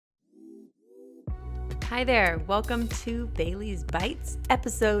Hi there, welcome to Bailey's Bites,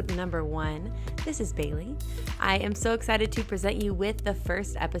 episode number 1. This is Bailey. I am so excited to present you with the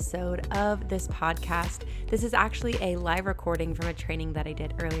first episode of this podcast. This is actually a live recording from a training that I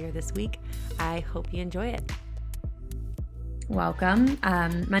did earlier this week. I hope you enjoy it. Welcome.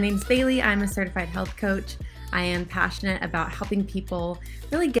 My name is Bailey. I'm a certified health coach. I am passionate about helping people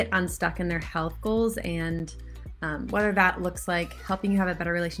really get unstuck in their health goals, and whether that looks like helping you have a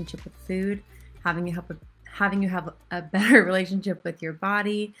better relationship with food, having you have a better relationship with your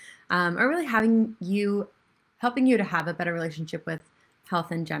body, or really helping you to have a better relationship with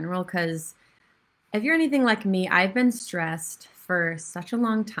health in general. Because if you're anything like me, I've been stressed for such a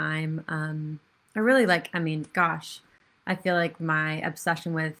long time. I feel like my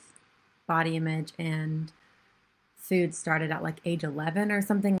obsession with body image and food started at like age 11 or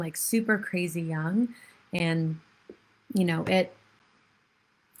something, like super crazy young. And, it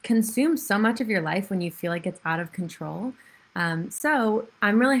consumes so much of your life when you feel like it's out of control. So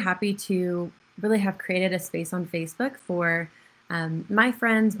I'm really happy to really have created a space on Facebook for my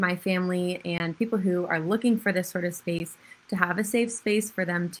friends, my family, and people who are looking for this sort of space, to have a safe space for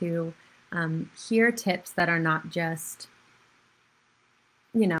them to hear tips that are not just,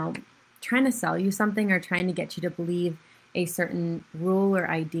 trying to sell you something or trying to get you to believe a certain rule or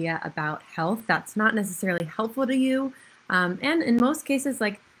idea about health that's not necessarily helpful to you. And in most cases,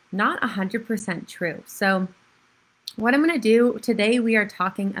 not 100% true. So what I'm going to do today, we are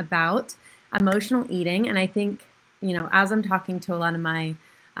talking about emotional eating. And I think, as I'm talking to a lot of my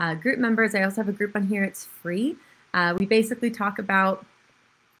group members, I also have a group on here. It's free. We basically talk about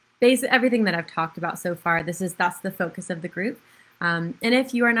everything that I've talked about so far. That's the focus of the group. And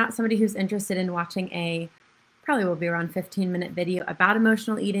if you are not somebody who's interested in watching probably will be around 15-minute video about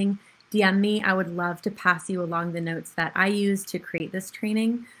emotional eating, DM me. I would love to pass you along the notes that I used to create this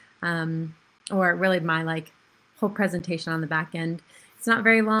training, or really my whole presentation on the back end. It's not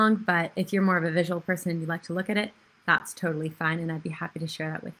very long, but if you're more of a visual person and you'd like to look at it, that's totally fine, and I'd be happy to share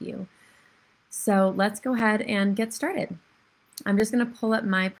that with you. So let's go ahead and get started. I'm just going to pull up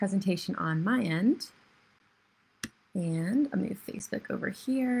my presentation on my end, and I'll move Facebook over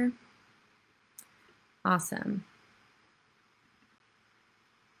here. Awesome.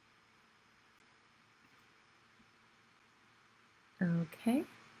 Okay.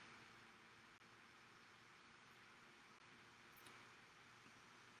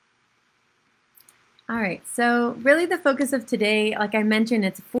 All right, so really the focus of today, like I mentioned,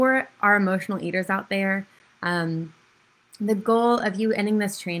 it's for our emotional eaters out there. The goal of you ending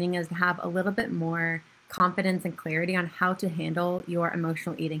this training is to have a little bit more confidence and clarity on how to handle your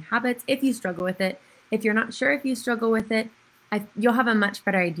emotional eating habits if you struggle with it. If you're not sure if you struggle with it, you'll have a much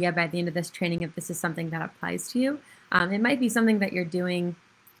better idea by the end of this training if this is something that applies to you. It might be something that you're doing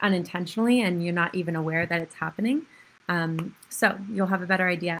unintentionally and you're not even aware that it's happening. So you'll have a better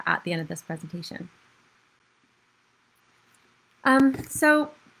idea at the end of this presentation.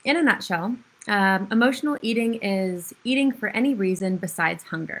 So in a nutshell, emotional eating is eating for any reason besides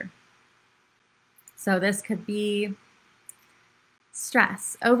hunger. So this could be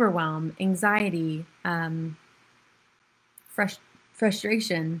stress, overwhelm, anxiety,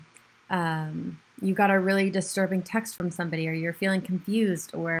 frustration. You got a really disturbing text from somebody, or you're feeling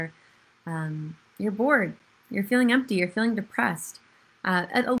confused, or you're bored, you're feeling empty, you're feeling depressed.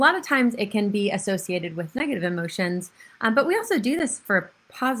 A lot of times it can be associated with negative emotions, but we also do this for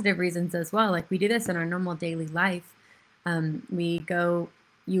positive reasons as well. Like we do this in our normal daily life.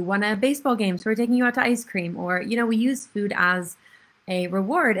 You won a baseball game, so we're taking you out to ice cream, or, we use food as a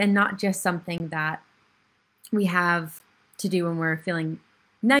reward and not just something that we have to do when we're feeling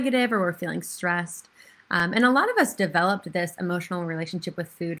negative or we're feeling stressed. And a lot of us developed this emotional relationship with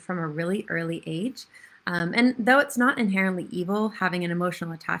food from a really early age. And though it's not inherently evil, having an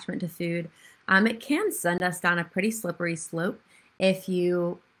emotional attachment to food, it can send us down a pretty slippery slope if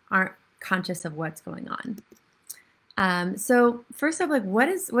you aren't conscious of what's going on. So first off,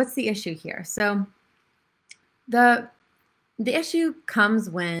 what's the issue here? So the issue comes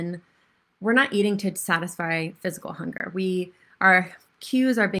when we're not eating to satisfy physical hunger. Our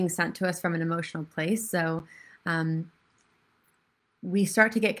cues are being sent to us from an emotional place. So we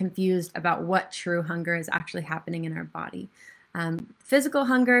start to get confused about what true hunger is actually happening in our body. Physical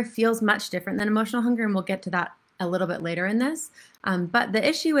hunger feels much different than emotional hunger, and we'll get to that a little bit later in this. But the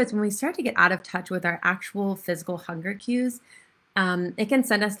issue is when we start to get out of touch with our actual physical hunger cues, it can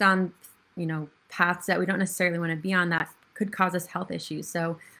send us down, paths that we don't necessarily want to be on that could cause us health issues.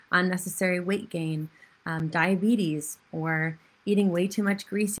 So unnecessary weight gain, diabetes, or eating way too much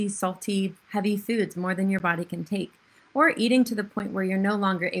greasy, salty, heavy foods more than your body can take. or eating to the point where you're no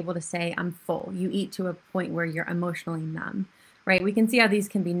longer able to say, I'm full. You eat to a point where you're emotionally numb, right? We can see how these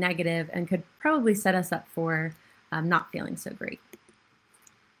can be negative and could probably set us up for not feeling so great.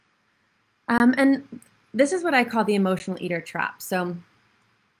 And this is what I call the emotional eater trap. So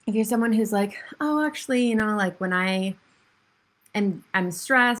if you're someone who's like, oh, actually, like when I'm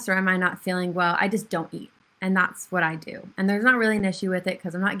stressed or am I not feeling well, I just don't eat. And that's what I do. And there's not really an issue with it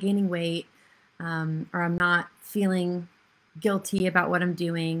because I'm not gaining weight, or I'm not feeling guilty about what I'm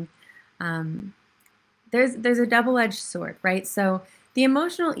doing. There's a double-edged sword, right? So the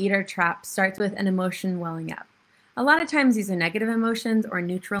emotional eater trap starts with an emotion welling up. A lot of times these are negative emotions or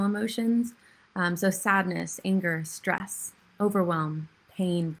neutral emotions. So sadness, anger, stress, overwhelm,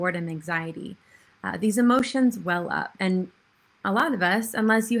 pain, boredom, anxiety. These emotions well up. And a lot of us,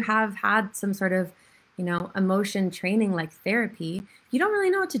 unless you have had some sort of, emotion training like therapy, you don't really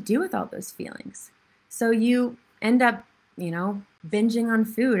know what to do with all those feelings. So you end up, binging on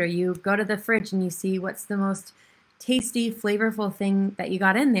food, or you go to the fridge and you see what's the most tasty, flavorful thing that you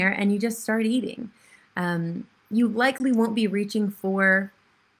got in there, and you just start eating. You likely won't be reaching for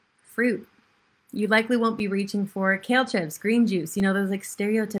fruit. You likely won't be reaching for kale chips, green juice, those like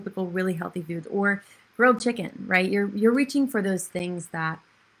stereotypical really healthy foods, or grilled chicken, right? You're reaching for those things that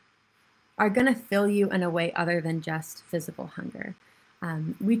are going to fill you in a way other than just physical hunger.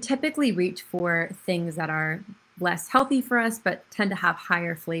 We typically reach for things that are less healthy for us, but tend to have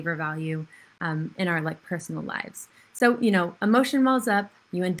higher flavor value in our like personal lives. So, emotion wells up,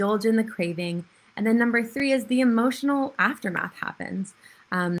 you indulge in the craving. And then number 3 is the emotional aftermath happens.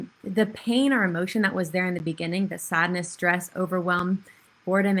 The pain or emotion that was there in the beginning, the sadness, stress, overwhelm,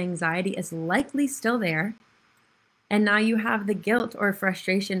 boredom, anxiety is likely still there. And now you have the guilt or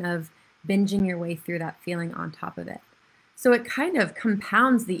frustration of binging your way through that feeling on top of it. So it kind of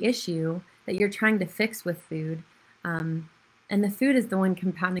compounds the issue that you're trying to fix with food. And the food is the one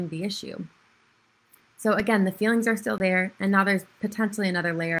compounding the issue. So again, the feelings are still there, and now there's potentially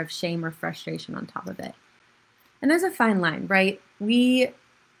another layer of shame or frustration on top of it. And there's a fine line, right?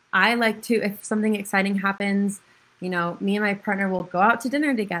 I like to, if something exciting happens, me and my partner will go out to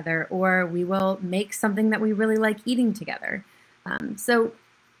dinner together, or we will make something that we really like eating together. So,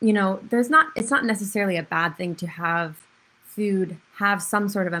 it's not necessarily a bad thing to have food have some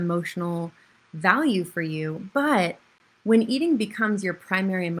sort of emotional value for you, but when eating becomes your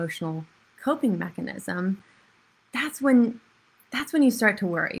primary emotional coping mechanism, that's when you start to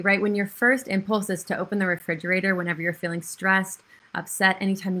worry, right? When your first impulse is to open the refrigerator whenever you're feeling stressed, upset,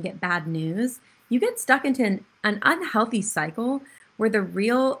 anytime you get bad news, you get stuck into an unhealthy cycle where the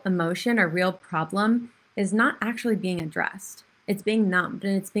real emotion or real problem is not actually being addressed. It's being numbed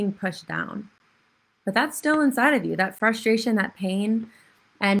and it's being pushed down. But that's still inside of you, that frustration, that pain.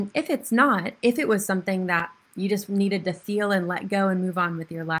 And if it was something that you just needed to feel and let go and move on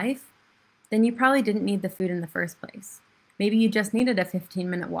with your life, then you probably didn't need the food in the first place. Maybe you just needed a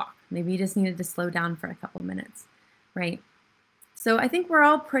 15-minute walk. Maybe you just needed to slow down for a couple minutes, right? So I think we're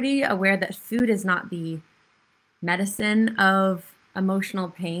all pretty aware that food is not the medicine of emotional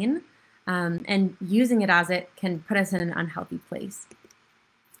pain, and using it as it can put us in an unhealthy place.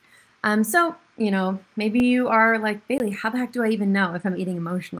 So, maybe you are like, Bailey, how the heck do I even know if I'm eating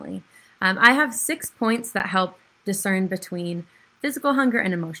emotionally? I have 6 points that help discern between physical hunger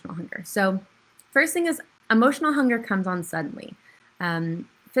and emotional hunger. So first thing is emotional hunger comes on suddenly.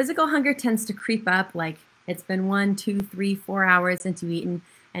 Physical hunger tends to creep up like it's been 1, 2, 3, 4 hours since you've eaten,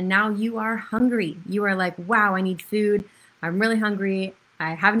 and now you are hungry. You are like, wow, I need food. I'm really hungry.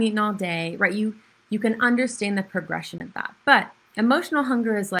 I haven't eaten all day, right? You can understand the progression of that. But emotional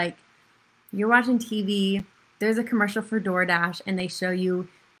hunger is like you're watching TV, there's a commercial for DoorDash, and they show you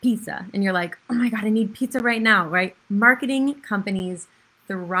pizza, and you're like, oh my God, I need pizza right now, right? Marketing companies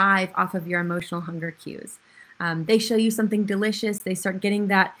thrive off of your emotional hunger cues. They show you something delicious, they start getting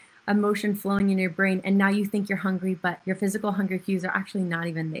that emotion flowing in your brain, and now you think you're hungry, but your physical hunger cues are actually not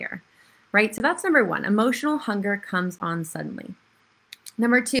even there, right? So that's number 1. Emotional hunger comes on suddenly.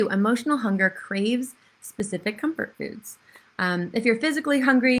 Number 2, emotional hunger craves specific comfort foods. If you're physically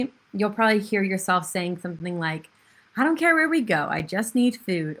hungry, you'll probably hear yourself saying something like, I don't care where we go, I just need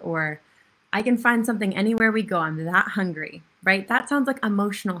food, or I can find something anywhere we go, I'm that hungry, right? That sounds like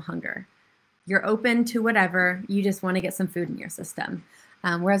emotional hunger. You're open to whatever, you just want to get some food in your system.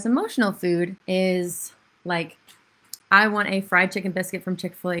 Whereas emotional food is like, I want a fried chicken biscuit from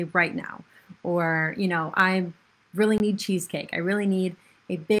Chick-fil-A right now. Or, I really need cheesecake. I really need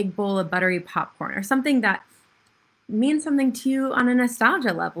a big bowl of buttery popcorn, or something that means something to you on a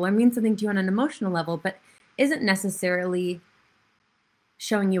nostalgia level or means something to you on an emotional level, but isn't necessarily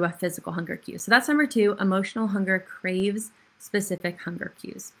showing you a physical hunger cue. So that's number 2, emotional hunger craves specific hunger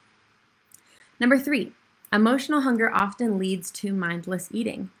cues. Number 3, emotional hunger often leads to mindless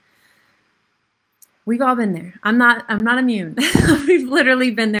eating. We've all been there. I'm not immune. We've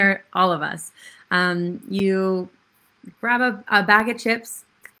literally been there, all of us. You grab a bag of chips,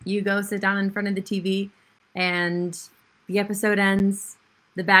 you go sit down in front of the TV, and the episode ends,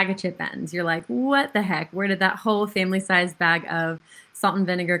 the bag of chip ends. You're like, what the heck? Where did that whole family-sized bag of salt and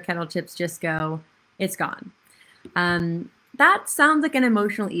vinegar kettle chips just go? It's gone. That sounds like an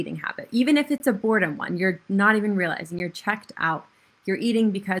emotional eating habit. Even if it's a boredom one, you're not even realizing you're checked out. You're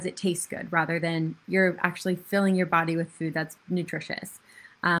eating because it tastes good rather than you're actually filling your body with food that's nutritious.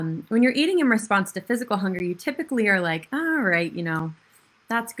 When you're eating in response to physical hunger, you typically are like, all right,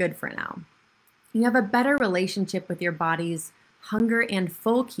 that's good for now. You have a better relationship with your body's hunger and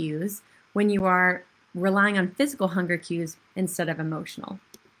full cues when you are relying on physical hunger cues instead of emotional.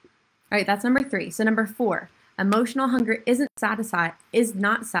 All right, that's number 3. So number 4, emotional hunger is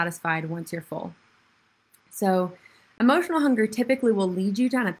not satisfied once you're full. So emotional hunger typically will lead you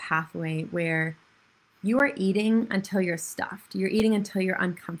down a pathway where you are eating until you're stuffed. You're eating until you're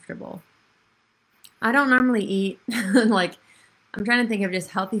uncomfortable. I don't normally eat, I'm trying to think of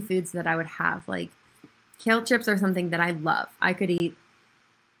just healthy foods that I would have. Like kale chips are something that I love. I could eat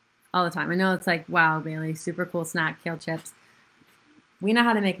all the time. I know it's like, wow, Bailey, super cool snack, kale chips. We know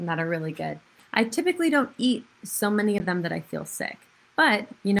how to make them that are really good. I typically don't eat so many of them that I feel sick. But,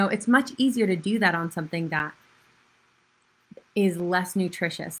 it's much easier to do that on something that is less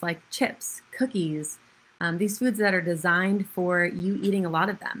nutritious, like chips, cookies, these foods that are designed for you eating a lot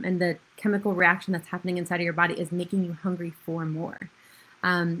of them. And the chemical reaction that's happening inside of your body is making you hungry for more.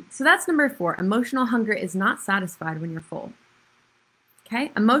 So that's number 4. Emotional hunger is not satisfied when you're full.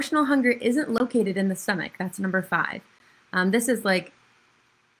 Okay, emotional hunger isn't located in the stomach. That's number 5. This is like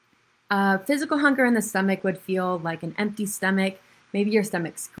physical hunger in the stomach would feel like an empty stomach. Maybe your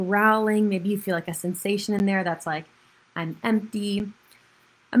stomach's growling. Maybe you feel like a sensation in there that's like, I'm empty.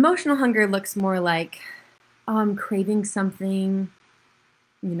 Emotional hunger looks more like, oh, I'm craving something,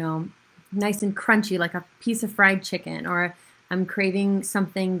 nice and crunchy, like a piece of fried chicken, or I'm craving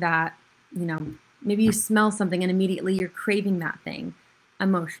something that, maybe you smell something and immediately you're craving that thing.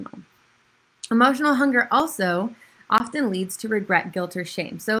 Emotional. Emotional hunger also often leads to regret, guilt, or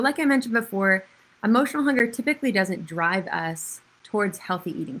shame. So like I mentioned before, emotional hunger typically doesn't drive us towards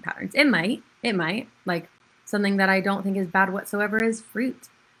healthy eating patterns. It might, like something that I don't think is bad whatsoever is fruit.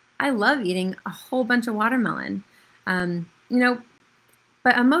 I love eating a whole bunch of watermelon,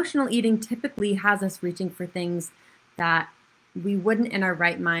 but emotional eating typically has us reaching for things that we wouldn't in our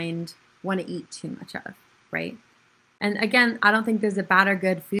right mind want to eat too much of, right? And again, I don't think there's a bad or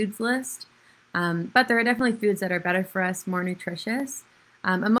good foods list, but there are definitely foods that are better for us, more nutritious.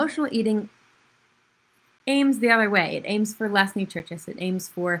 Emotional eating aims the other way. It aims for less nutritious. It aims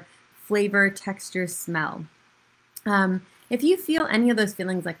for flavor, texture, smell. If you feel any of those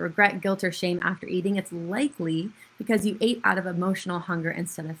feelings like regret, guilt, or shame after eating, it's likely because you ate out of emotional hunger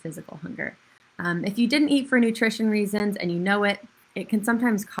instead of physical hunger. If you didn't eat for nutrition reasons and you know it, it can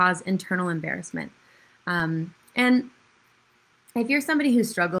sometimes cause internal embarrassment. And if you're somebody who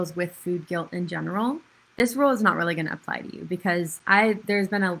struggles with food guilt in general, this rule is not really going to apply to you because there's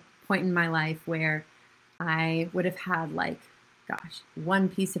been a point in my life where I would have had one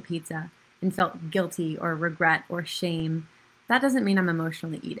piece of pizza and felt guilty or regret or shame. That doesn't mean I'm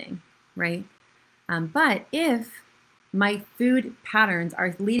emotionally eating, right? But if my food patterns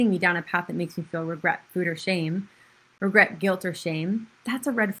are leading me down a path that makes me feel regret, guilt, or shame, that's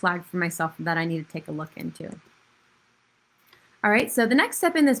a red flag for myself that I need to take a look into. All right, so the next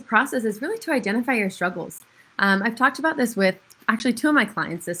step in this process is really to identify your struggles. I've talked about this with actually 2 of my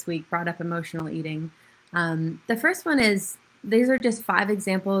clients this week, brought up emotional eating. The first one is, these are just 5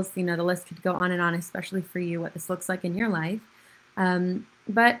 examples. The list could go on and on, especially for you, what this looks like in your life.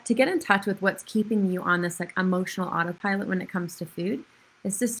 But to get in touch with what's keeping you on this emotional autopilot when it comes to food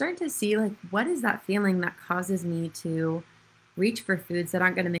is to start to see what is that feeling that causes me to reach for foods that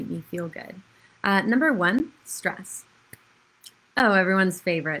aren't going to make me feel good. Number 1, stress. Oh, everyone's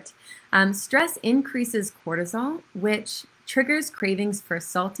favorite. Stress increases cortisol, which triggers cravings for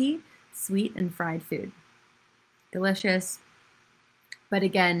salty, sweet, and fried food. Delicious, but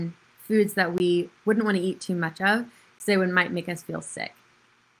again, foods that we wouldn't want to eat too much of because they might make us feel sick.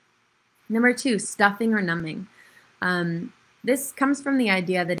 Number 2, stuffing or numbing. This comes from the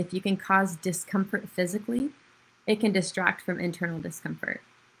idea that if you can cause discomfort physically, it can distract from internal discomfort.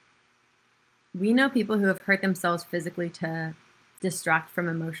 We know people who have hurt themselves physically to distract from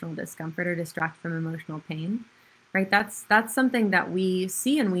emotional discomfort or distract from emotional pain. right? That's something that we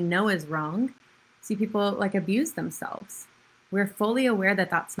see and we know is wrong. See people like abuse themselves. We're fully aware that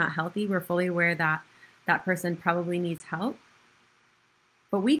that's not healthy. We're fully aware that that person probably needs help.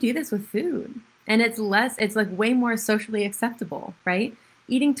 But we do this with food. And it's like way more socially acceptable, right?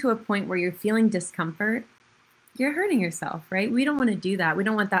 Eating to a point where you're feeling discomfort, you're hurting yourself, right? We don't want to do that. We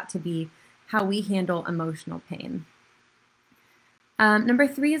don't want that to be how we handle emotional pain. Number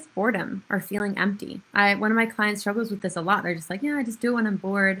three is boredom or feeling empty. One of my clients struggles with this a lot. They're just like, yeah, I just do it when I'm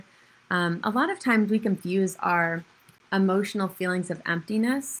bored. A lot of times we confuse our emotional feelings of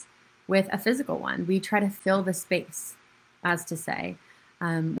emptiness with a physical one. We try to fill the space, as to say,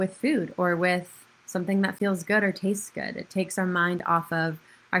 with food or with something that feels good or tastes good. It takes our mind off of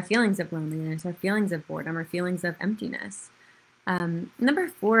our feelings of loneliness, our feelings of boredom, our feelings of emptiness. Number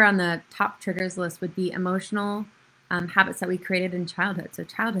four on the top triggers list would be emotional habits that we created in childhood. So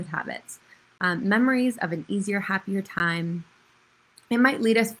childhood habits, memories of an easier, happier time. It might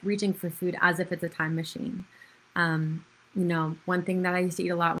lead us reaching for food as if it's a time machine. One thing that I used to eat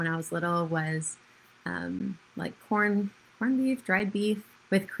a lot when I was little was like corned beef, dried beef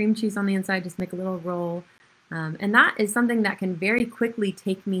with cream cheese on the inside, just make a little roll. And that is something that can very quickly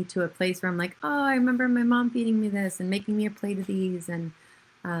take me to a place where I'm like, oh, I remember my mom feeding me this and making me a plate of these. And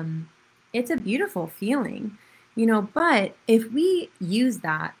it's a beautiful feeling, but if we use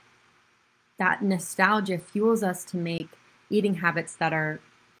that nostalgia fuels us to make eating habits that are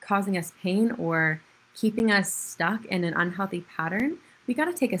causing us pain or keeping us stuck in an unhealthy pattern, we got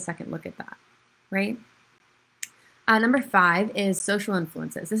to take a second look at that, right? Number five is social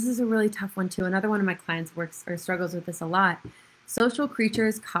influences. This is a really tough one too. Another one of my clients works or struggles with this a lot. Social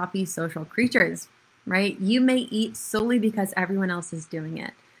creatures copy social creatures, right? You may eat solely because everyone else is doing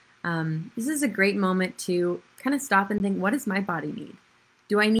it. This is a great moment to kind of stop and think, what does my body need?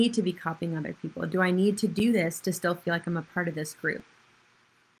 Do I need to be copying other people? Do I need to do this to still feel like I'm a part of this group?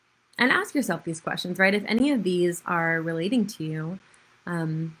 And ask yourself these questions, right? If any of these are relating to you,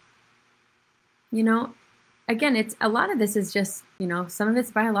 again, it's a lot of this is just, some of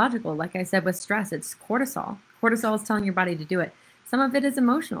it's biological. Like I said, with stress, it's cortisol. Cortisol is telling your body to do it. Some of it is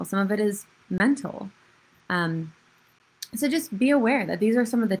emotional. Some of it is mental. So just be aware that these are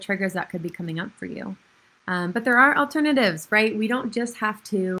some of the triggers that could be coming up for you. But there are alternatives, right? We don't just have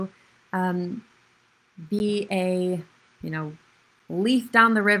to be a, leaf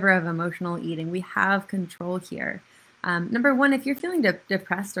down the river of emotional eating. We have control here. Number one, if you're feeling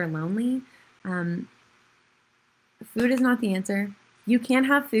depressed or lonely, food is not the answer. You can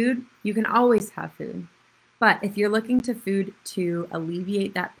have food. You can always have food. But if you're looking to food to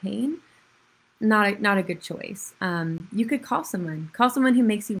alleviate that pain, not a good choice. You could call someone who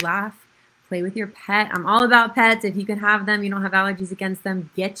makes you laugh, play with your pet. I'm all about pets. If you can have them, you don't have allergies against them,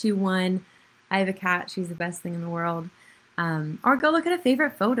 get you one. I have a cat. She's the best thing in the world. Or go look at a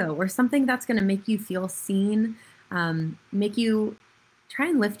favorite photo or something that's going to make you feel seen, make you try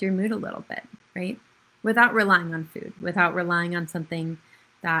and lift your mood a little bit, right? Without relying on food, without relying on something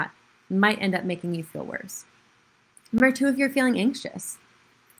that might end up making you feel worse. Number two, if you're feeling anxious,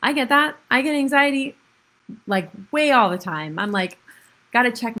 I get that. I get anxiety like way all the time. I'm like, got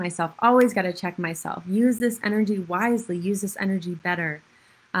to check myself, always got to check myself. Use this energy wisely, use this energy better.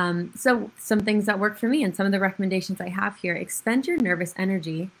 So some things that work for me and some of the recommendations I have here, expend your nervous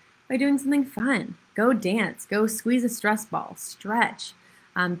energy by doing something fun. Go dance, go squeeze a stress ball, stretch,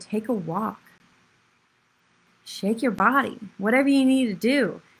 take a walk, shake your body, whatever you need to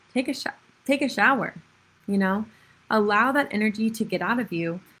do. Take a shower, allow that energy to get out of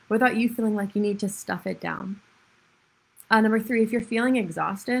you without you feeling like you need to stuff it down. Number three, if you're feeling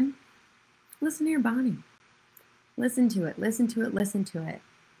exhausted, listen to your body. Listen to it, listen to it, listen to it.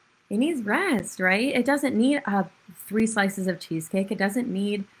 It needs rest, right? It doesn't need 3 slices of cheesecake. It doesn't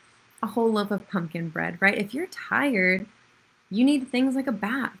need a whole loaf of pumpkin bread, right? If you're tired, you need things like a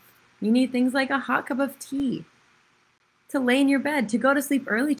bath. You need things like a hot cup of tea, to lay in your bed, to go to sleep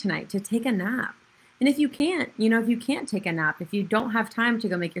early tonight, to take a nap. And if you can't, if you can't take a nap, if you don't have time to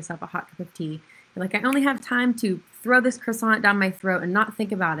go make yourself a hot cup of tea, you're like, I only have time to throw this croissant down my throat and not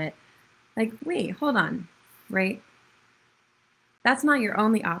think about it. Like, wait, hold on, right? That's not your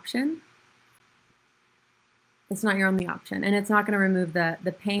only option. It's not your only option. And it's not going to remove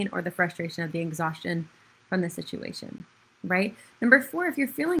the pain or the frustration of the exhaustion from the situation, right? Number four, if you're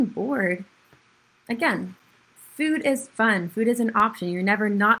feeling bored, again, food is fun. Food is an option. You're never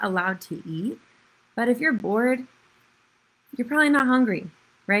not allowed to eat. But if you're bored, you're probably not hungry,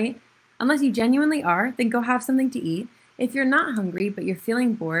 right? Unless you genuinely are, then go have something to eat. If you're not hungry, but you're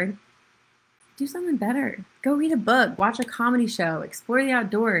feeling bored, do something better. Go read a book, watch a comedy show, explore the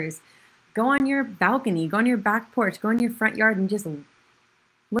outdoors. go on your balcony, go on your back porch, go in your front yard and just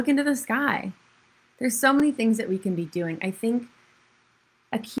look into the sky. There's so many things that we can be doing. I think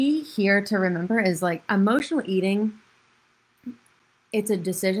a key here to remember is like emotional eating. It's a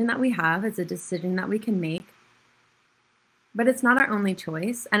decision that we have, it's a decision that we can make, but it's not our only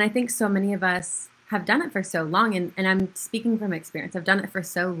choice. And I think so many of us have done it for so long, and I'm speaking from experience. I've done it for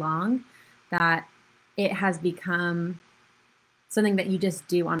so long that it has become something that you just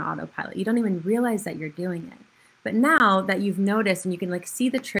do on autopilot. You don't even realize that you're doing it. But now that you've noticed and you can like see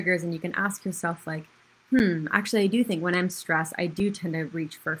the triggers and you can ask yourself like, actually I do think when I'm stressed, I do tend to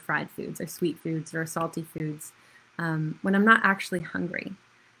reach for fried foods or sweet foods or salty foods when I'm not actually hungry,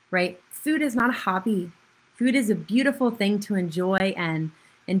 right? Food is not a hobby. Food is a beautiful thing to enjoy and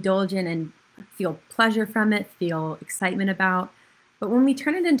indulge in and feel pleasure from it, feel excitement about. But when we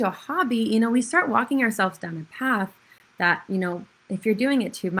turn it into a hobby, we start walking ourselves down a path that, if you're doing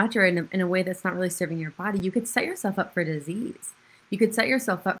it too much or in a way that's not really serving your body, you could set yourself up for disease. You could set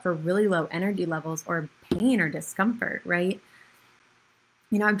yourself up for really low energy levels or pain or discomfort, right?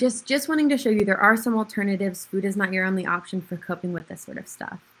 I'm just wanting to show you there are some alternatives. Food is not your only option for coping with this sort of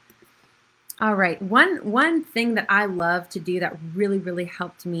stuff. All right, one thing that I love to do that really, really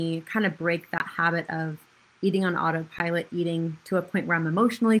helped me kind of break that habit of eating on autopilot, eating to a point where I'm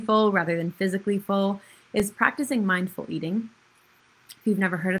emotionally full rather than physically full, is practicing mindful eating. If you've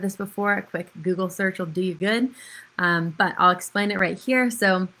never heard of this before, a quick Google search will do you good, but I'll explain it right here.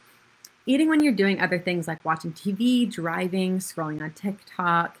 So eating when you're doing other things like watching TV, driving, scrolling on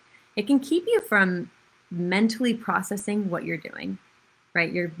TikTok, it can keep you from mentally processing what you're doing,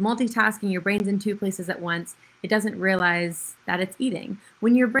 right? You're multitasking, your brain's in two places at once. It doesn't realize that it's eating.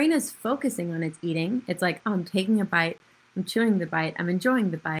 When your brain is focusing on its eating, it's like, oh, I'm taking a bite, I'm chewing the bite, I'm enjoying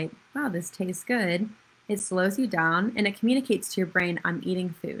the bite. Wow, this tastes good. It slows you down and it communicates to your brain, I'm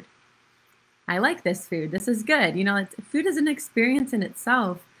eating food. I like this food. This is good. Food is an experience in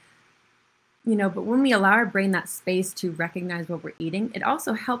itself. But when we allow our brain that space to recognize what we're eating, it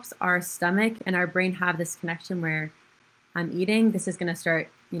also helps our stomach and our brain have this connection where I'm eating. This is going to start,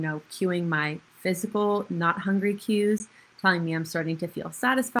 cueing my physical, not hungry cues, telling me I'm starting to feel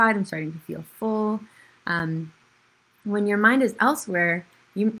satisfied. I'm starting to feel full. When your mind is elsewhere,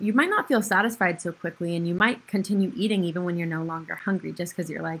 you might not feel satisfied so quickly, and you might continue eating even when you're no longer hungry, just because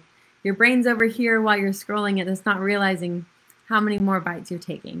you're like, your brain's over here while you're scrolling and it's not realizing how many more bites you're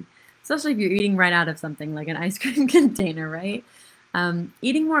taking, especially if you're eating right out of something like an ice cream container, right?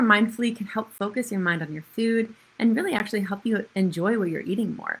 Eating more mindfully can help focus your mind on your food and really actually help you enjoy what you're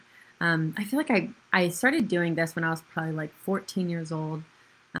eating more. I feel like I started doing this when I was probably like 14 years old,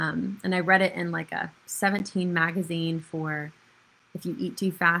 and I read it in like a 17 magazine for if you eat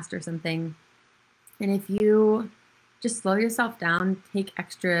too fast or something. And if you just slow yourself down, take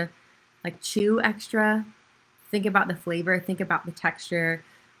extra, like chew extra, think about the flavor, think about the texture.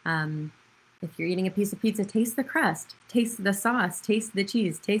 If you're eating a piece of pizza, taste the crust, taste the sauce, taste the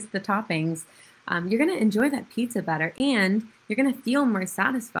cheese, taste the toppings. You're going to enjoy that pizza better, and you're going to feel more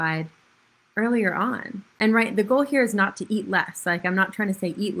satisfied earlier on. And right, the goal here is not to eat less. Like, I'm not trying to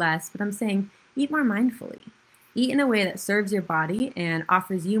say eat less, but I'm saying eat more mindfully. Eat in a way that serves your body and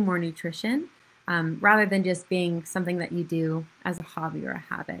offers you more nutrition, rather than just being something that you do as a hobby or a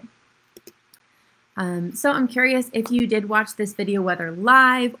habit. So I'm curious if you did watch this video, whether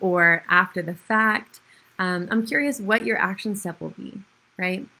live or after the fact. I'm curious what your action step will be,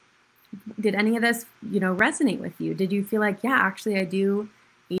 right? Did any of this, resonate with you? Did you feel like, yeah, actually I do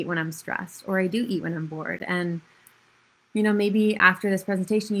eat when I'm stressed, or I do eat when I'm bored? And, maybe after this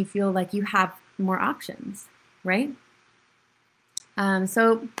presentation, you feel like you have more options, right?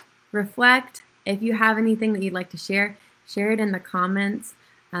 So reflect. If you have anything that you'd like to share it in the comments.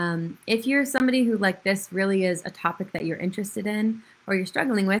 If you're somebody who like this really is a topic that you're interested in or you're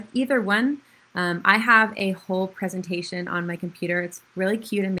struggling with, either one, I have a whole presentation on my computer. It's really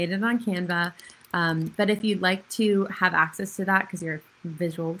cute. I made it on Canva. But if you'd like to have access to that because you're a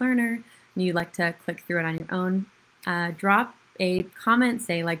visual learner and you'd like to click through it on your own, drop a comment,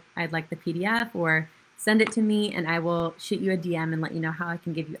 say like, I'd like the PDF, or send it to me and I will shoot you a DM and let you know how I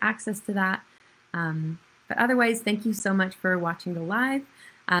can give you access to that. But otherwise, thank you so much for watching the live.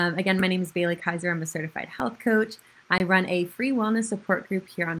 Again, my name is Bailey Kaiser. I'm a certified health coach. I run a free wellness support group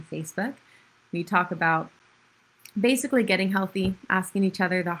here on Facebook. We talk about basically getting healthy, asking each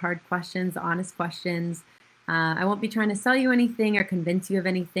other the hard questions, the honest questions. I won't be trying to sell you anything or convince you of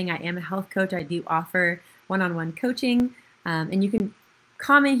anything. I am a health coach. I do offer one-on-one coaching. And you can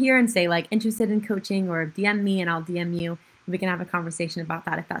comment here and say like interested in coaching, or DM me and I'll DM you. And we can have a conversation about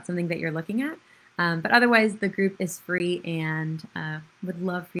that if that's something that you're looking at. But otherwise, the group is free and would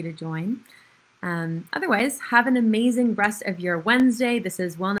love for you to join. Otherwise, have an amazing rest of your Wednesday. This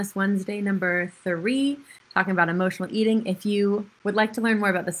is Wellness Wednesday number 3, talking about emotional eating. If you would like to learn more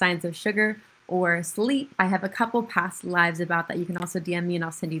about the science of sugar or sleep, I have a couple past lives about that. You can also DM me and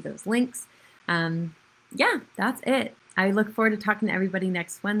I'll send you those links. Yeah, that's it. I look forward to talking to everybody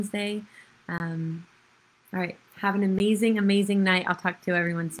next Wednesday. All right, have an amazing, amazing night. I'll talk to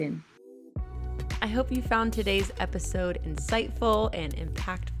everyone soon. I hope you found today's episode insightful and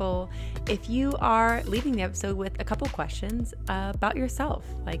impactful. If you are leaving the episode with a couple questions about yourself,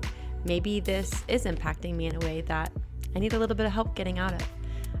 like maybe this is impacting me in a way that I need a little bit of help getting out of,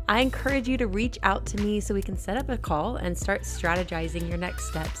 I encourage you to reach out to me so we can set up a call and start strategizing your next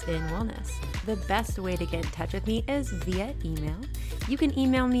steps in wellness. The best way to get in touch with me is via email. You can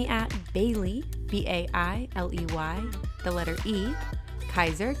email me at Bailey, Bailey, the letter E,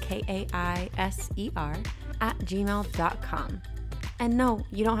 Kaiser, Kaiser, @gmail.com. And no,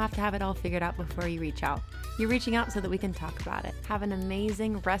 you don't have to have it all figured out before you reach out. You're reaching out so that we can talk about it. Have an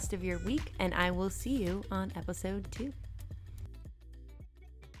amazing rest of your week, and I will see you on episode 2.